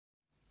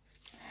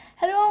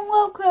and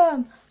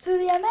welcome to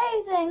the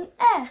amazing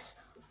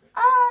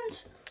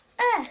S&S.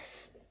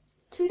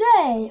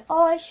 Today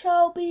I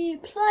shall be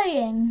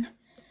playing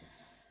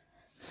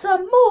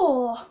some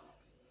more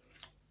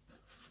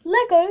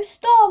Lego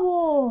Star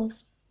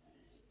Wars.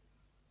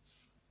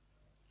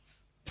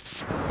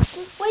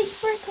 Just wait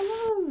for it to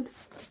load.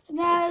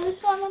 Now this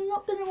time I'm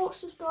not going to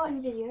watch the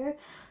starting video,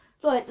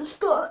 like the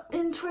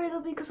starting trailer,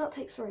 because that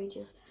takes for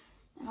ages.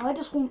 And I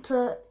just want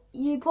to,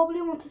 you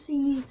probably want to see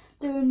me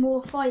doing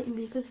more fighting,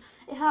 because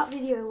if that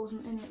video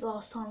wasn't in it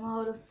last time I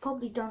would have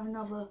probably done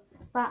another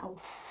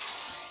battle.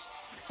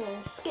 So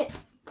skip,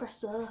 press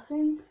the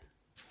thing,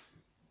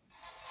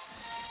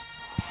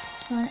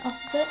 turn it up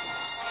a bit.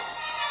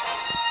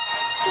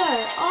 So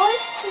I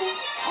think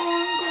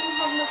I'm going to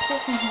have a look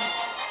at this here.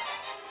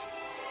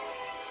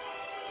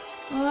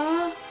 I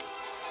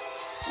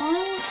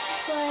want to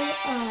play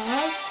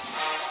as,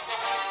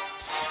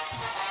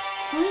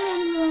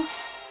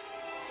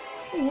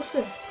 oh, what's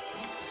this?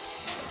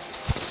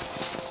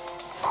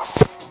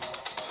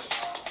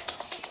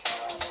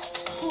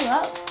 Oh,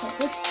 that's quite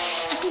good.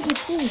 I think you're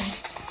cool.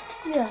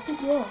 Yeah, I think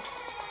you are.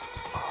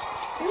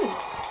 Ooh,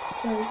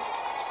 so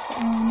get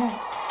on there.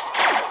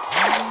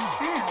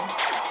 Ow.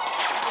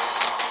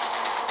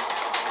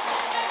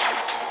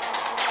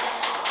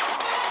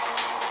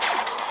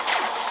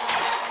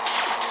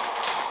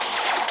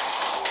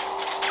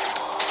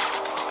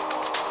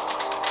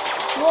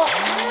 What?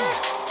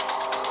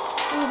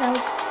 Please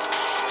help.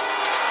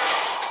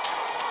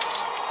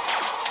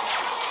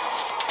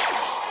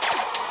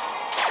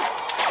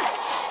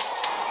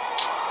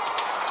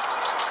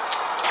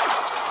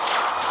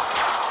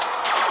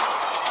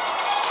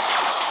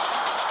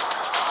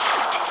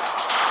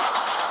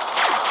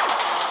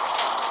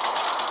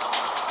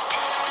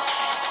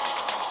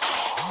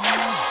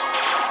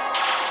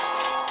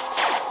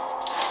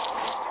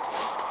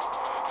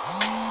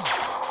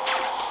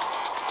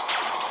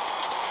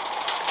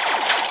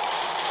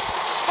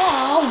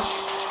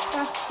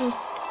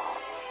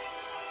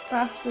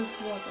 Fastest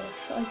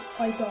rubbish.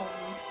 I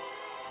died.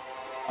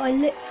 I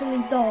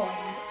literally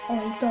died. I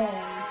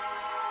died.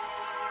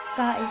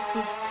 That is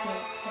this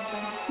trick. So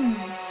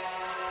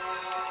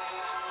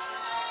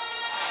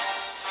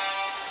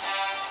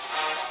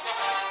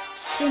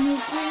Can you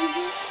believe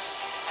it?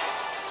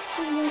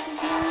 This is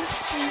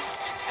nice.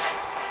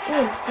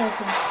 Oh, this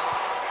person.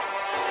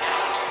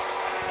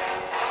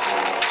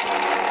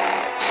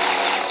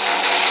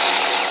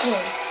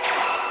 Whoa.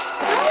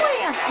 How do I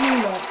actually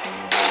like this?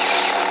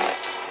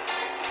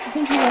 I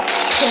think he got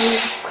so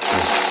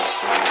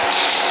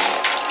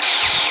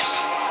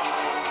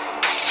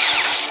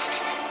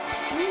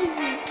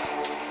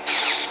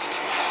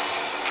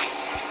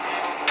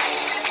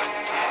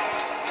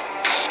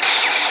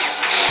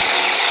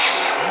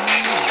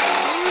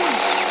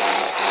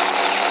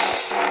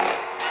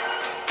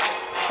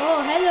oh,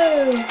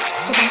 hello!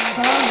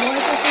 Why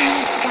is there so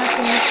much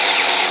tobacco?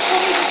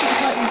 Probably just the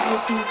title of the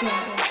piece, yeah.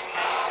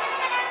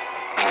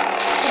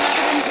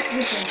 Oh, wait,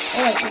 this is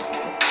it.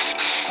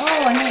 Oh,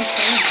 I know it's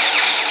going.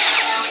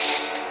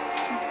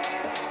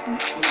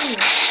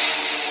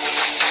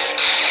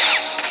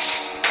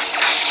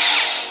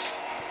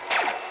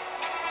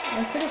 I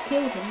could have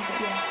killed him, but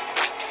yeah.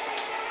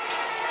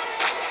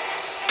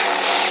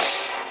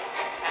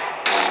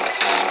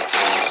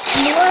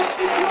 And the worst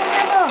Pokemon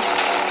ever!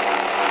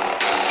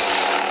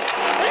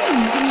 Hey,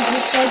 you didn't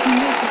just like me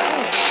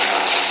before.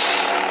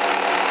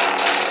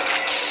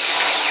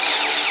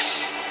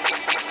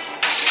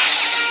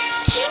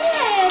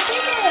 Yeah, I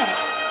did it!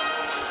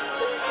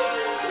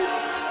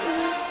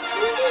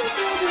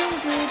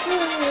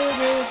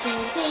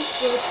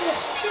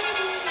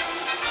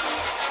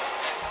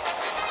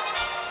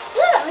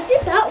 Yeah, I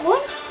did that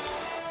one.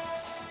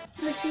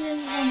 Let's see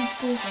how much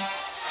goes on.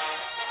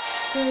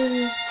 So,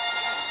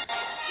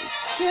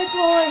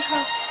 Jedi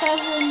have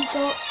 7,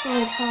 Dark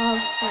Side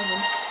have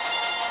 7.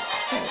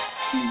 Okay.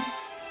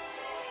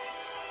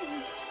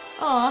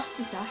 Oh, that's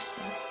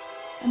disaster.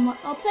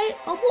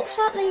 I'll watch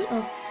that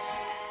later.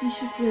 You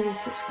should really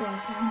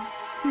subscribe to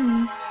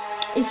him.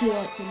 If you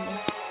like him, this.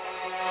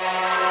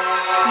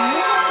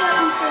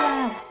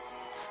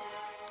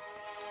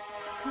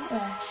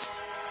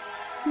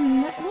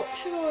 What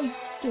should I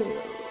do?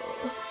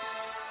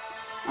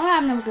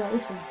 I've never got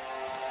this one.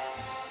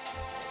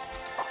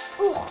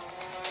 Oh,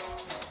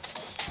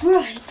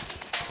 right.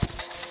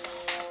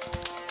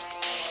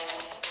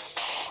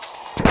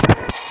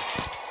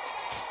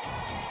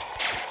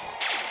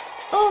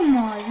 Oh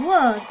my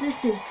word,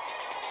 this is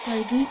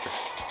so deep.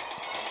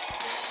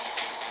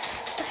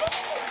 I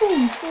think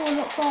you fall a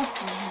lot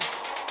faster than that.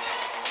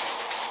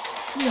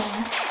 To be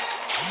honest.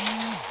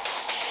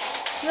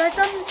 Because I've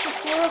done this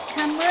before off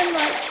camera, and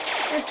like,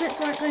 there's bits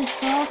where it goes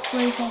fast,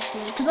 way faster.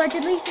 Because I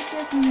deleted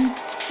this and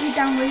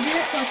re-downloaded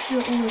it so I could do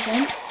it all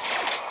again.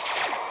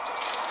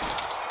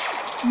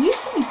 I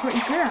used to be pretty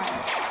good at it.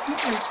 Not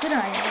very good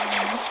at it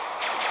anymore.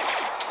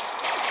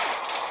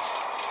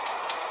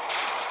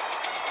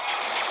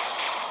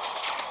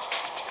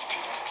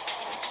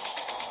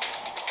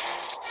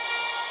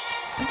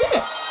 I did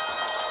it!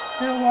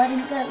 Don't know why I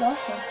didn't get it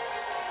last time.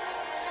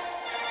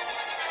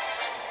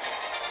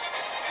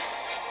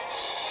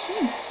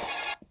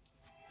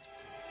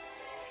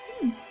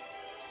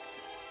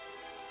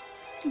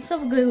 Let's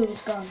have a go with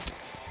this gun.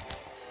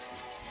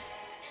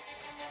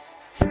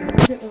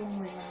 Is it the wrong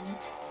way round?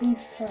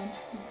 Please turn.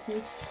 Thank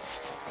you.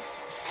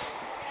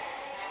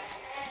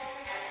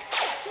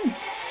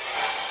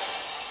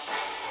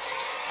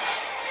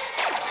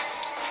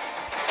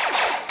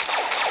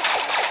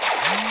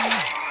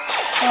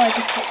 Oh, I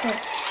just got hit.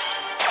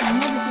 I'm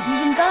never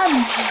using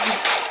guns.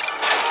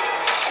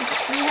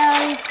 Free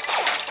health.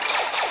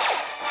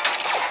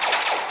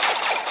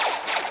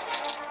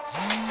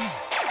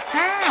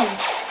 How?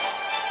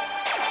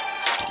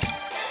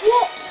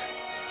 What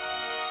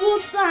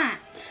was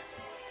that?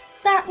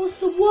 That was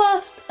the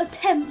worst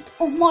attempt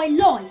of my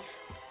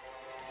life.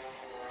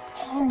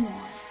 Oh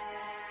my.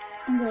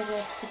 I'm gonna go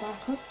off the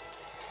back up.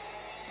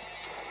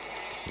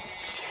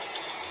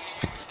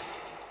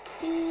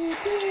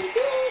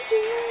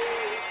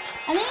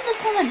 I think in the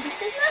comments, if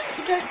there's anything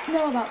you don't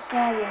know about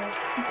Star Wars,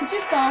 you could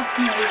just ask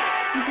me,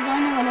 because I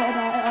know a lot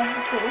about it. I've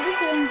got all the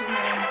films and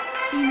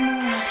seen them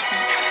all and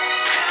everything.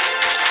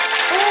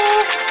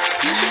 Or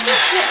you could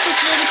just watch this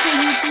really cool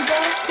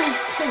YouTuber called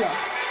Killer.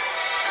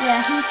 Yeah,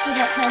 he's good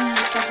at telling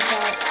you stuff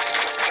about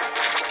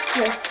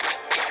just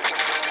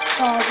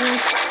Star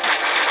Wars.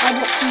 I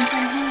watch him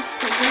sometimes,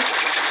 pretty good.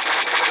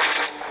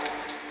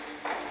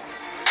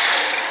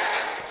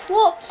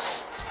 What?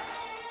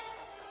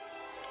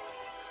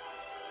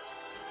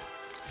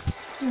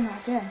 Doing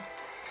that again.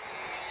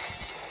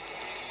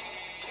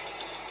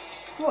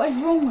 What is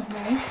wrong with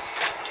me?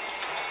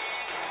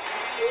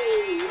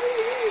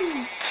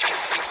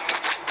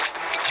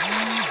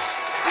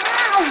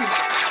 Ow!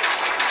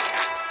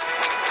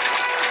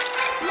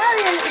 Now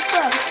the little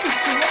bird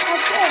thinks of what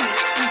I've done.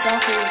 Oh,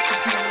 Darth Vader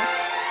just made it.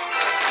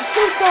 It's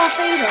still Darth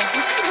Vader.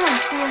 This is how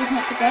the story's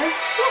meant to go.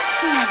 What's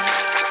now?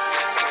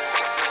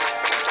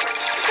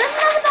 There's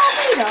another Darth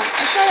Vader.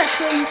 I tried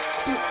actually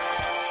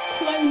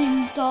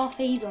cloning Darth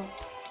Vader.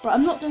 Right,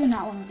 I'm not doing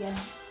that one again.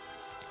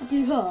 I'll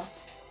do her.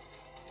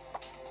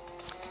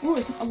 Oh,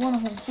 it's one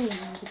of them falling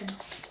ones again.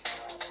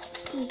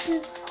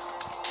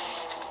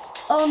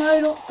 Oh no,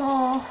 not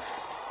Darth.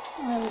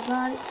 I have a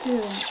bad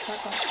experience.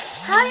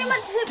 How are you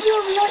meant to hit me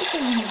with a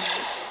lightsaber now?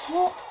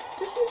 What?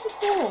 Just use the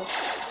force.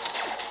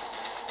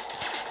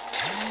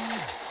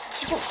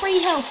 I've got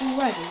 3 health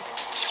already.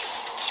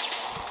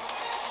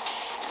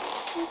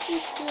 This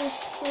is just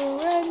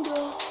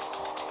surrender.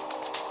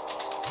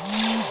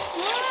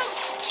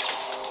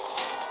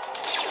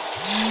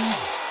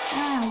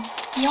 Ow.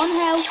 1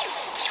 health.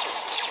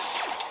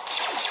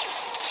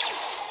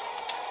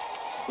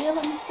 See if I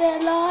can stay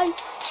alive.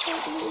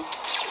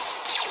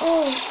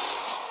 Oh.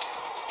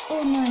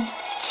 Oh no.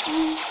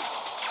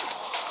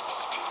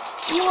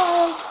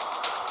 Whoa.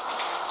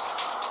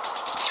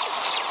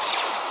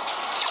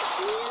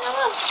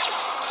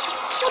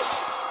 What?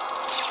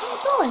 I'm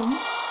dying?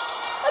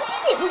 I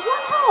did it with 1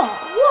 heart.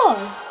 Whoa.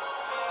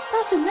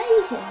 That's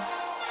amazing.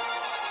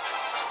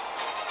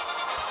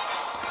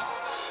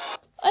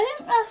 I think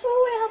that's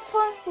all we have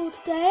time for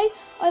today.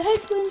 I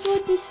hope you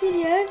enjoyed this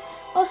video.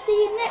 I'll see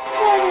you next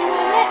time in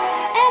my next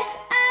S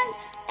and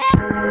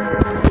M.